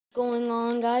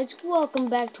on, guys? Welcome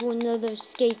back to another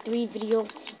Skate 3 video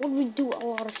where we do a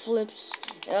lot of flips.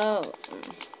 And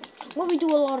yeah, we do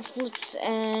a lot of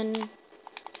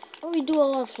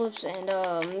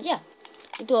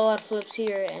flips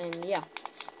here, and yeah,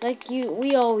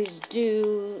 we always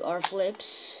do our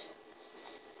flips.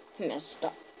 Messed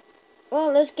up.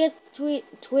 Well, let's get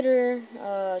Twitter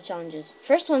challenges.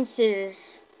 First one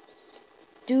says,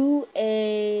 do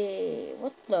a,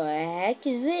 what the heck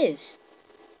is this?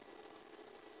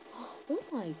 Oh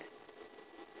my.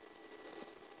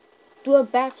 Do a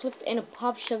backflip and a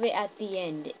pop shove it at the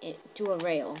end to a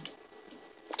rail.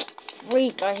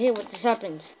 Freak, I hate when this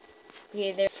happens.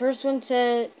 Okay, the first one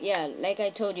said, yeah, like I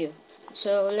told you.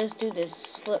 So let's do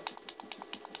this flip.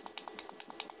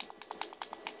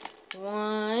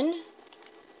 One.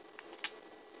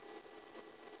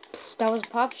 That was a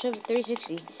pop shove it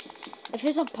 360. If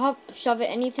it's a pop shove it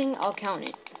anything, I'll count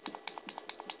it.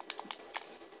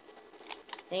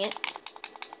 Dang it.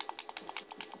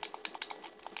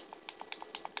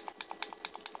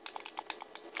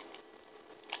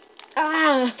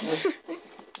 Ah!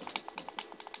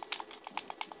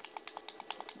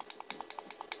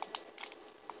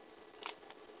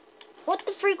 What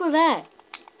the freak was that?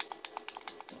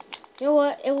 You know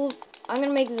what? I'm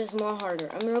gonna make this more harder.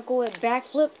 I'm gonna go with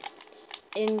backflip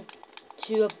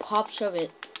into a pop shove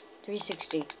it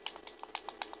 360.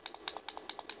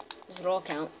 This will all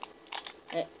count.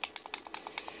 Okay.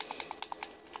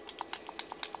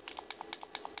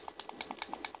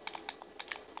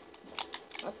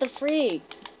 What the freak?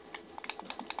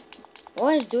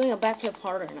 Why is doing a backflip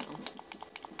harder now?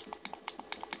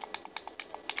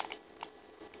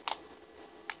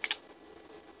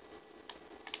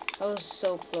 That was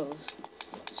so close.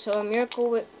 So a miracle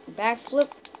whip backflip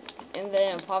and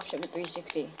then a pop shove at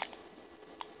 360.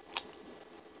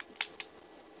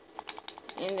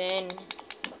 And then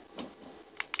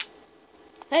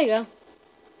there you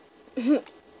go.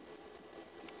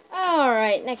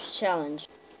 Alright, next challenge.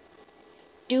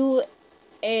 Do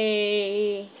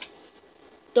a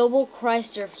double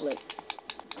Chrysler flip.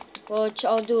 Which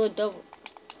I'll do a double.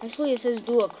 Actually, it says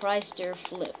do a Chrysler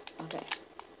flip. Okay.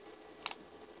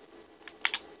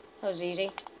 That was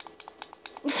easy.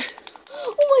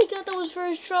 Oh my god, that was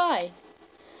first try.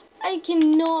 I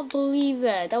cannot believe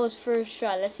that. That was first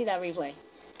try. Let's see that replay.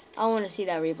 I want to see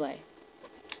that replay.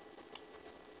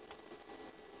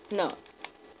 No.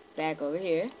 Back over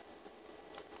here.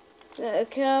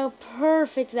 Look how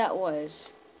perfect that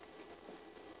was.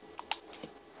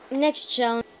 Next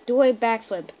challenge. Do a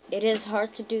backflip. It is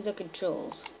hard to do the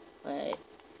controls. Right.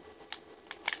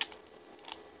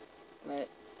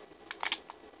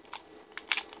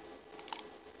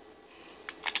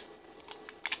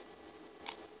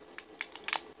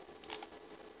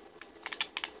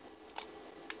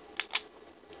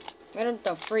 What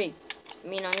the freak? I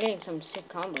mean, I'm getting some sick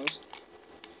combos.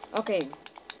 Okay,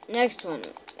 next one.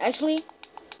 Actually,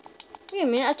 wait a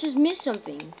minute, I just missed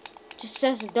something. It just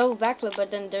says a double backflip, but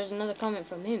then there's another comment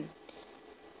from him.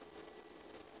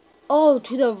 Oh,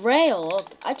 to the rail.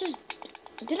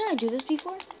 Didn't I do this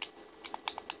before?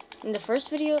 In the first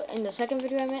video, in the second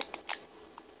video I meant?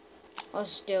 Oh,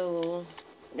 still,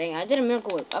 dang, I did a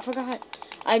miracle whip. I forgot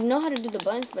I know how to do the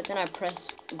buttons, but then I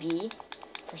pressed B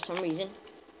for some reason.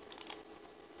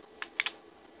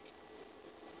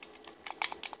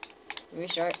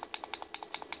 Restart.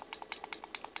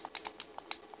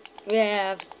 We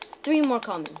have 3 more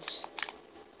comments.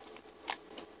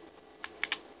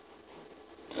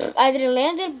 I didn't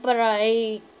land it, but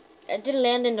I didn't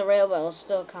land in the rail, but I'll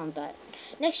still count that.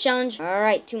 Next challenge.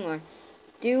 Alright, 2 more.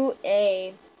 Do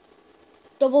a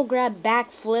double grab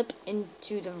backflip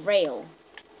into the rail.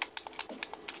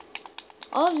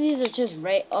 All of these are just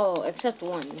rail. Oh, except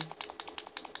one.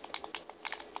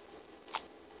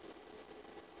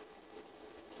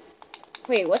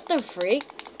 Wait, what the freak?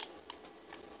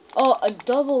 Oh, a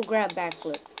double grab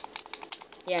backflip.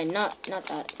 Yeah, not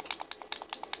that.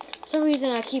 For some reason,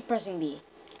 I keep pressing B.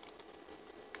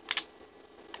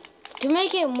 To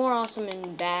make it more awesome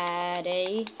and bad,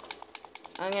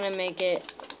 I'm gonna make it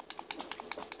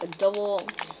a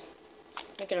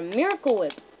miracle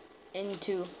whip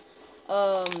into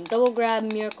double grab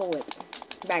miracle whip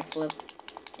backflip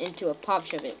into a pop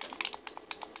shove it.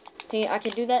 Think I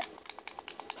can do that?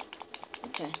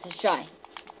 Okay, let's try.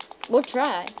 We'll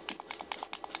try.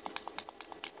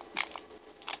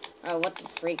 Oh, what the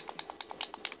freak?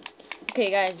 Okay,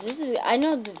 guys, I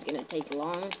know this is gonna take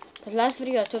long. The last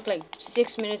video I took like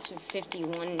 6 minutes and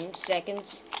 51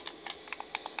 seconds.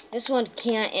 This one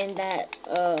can't end that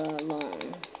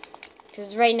long.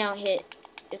 Cause right now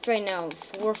it's right now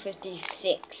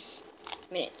 4:56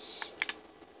 minutes.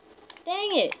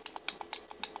 Dang it.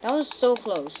 That was so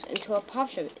close. Into a pop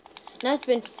shove it. Now it's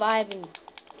been 5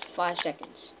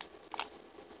 seconds.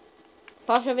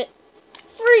 Pop shove it.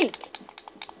 Freak!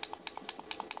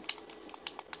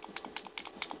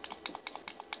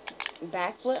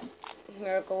 Backflip.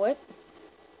 Miracle whip.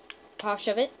 Pop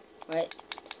shove it. Wait.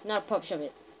 Not pop shove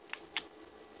it.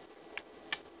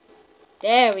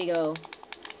 There we go.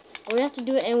 We have to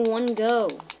do it in one go.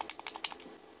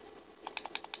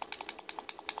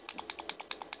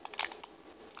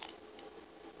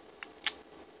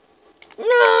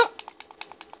 No!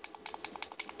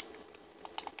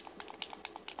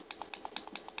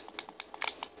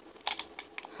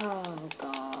 Oh,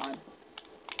 God.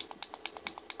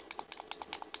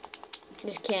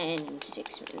 This can't end in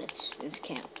 6 minutes. This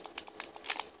can't.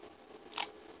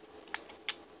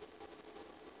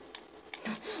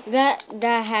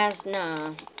 That has,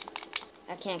 nah.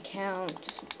 I can't count.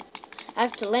 I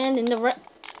have to land in the right.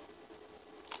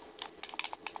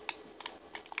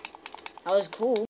 That was cool.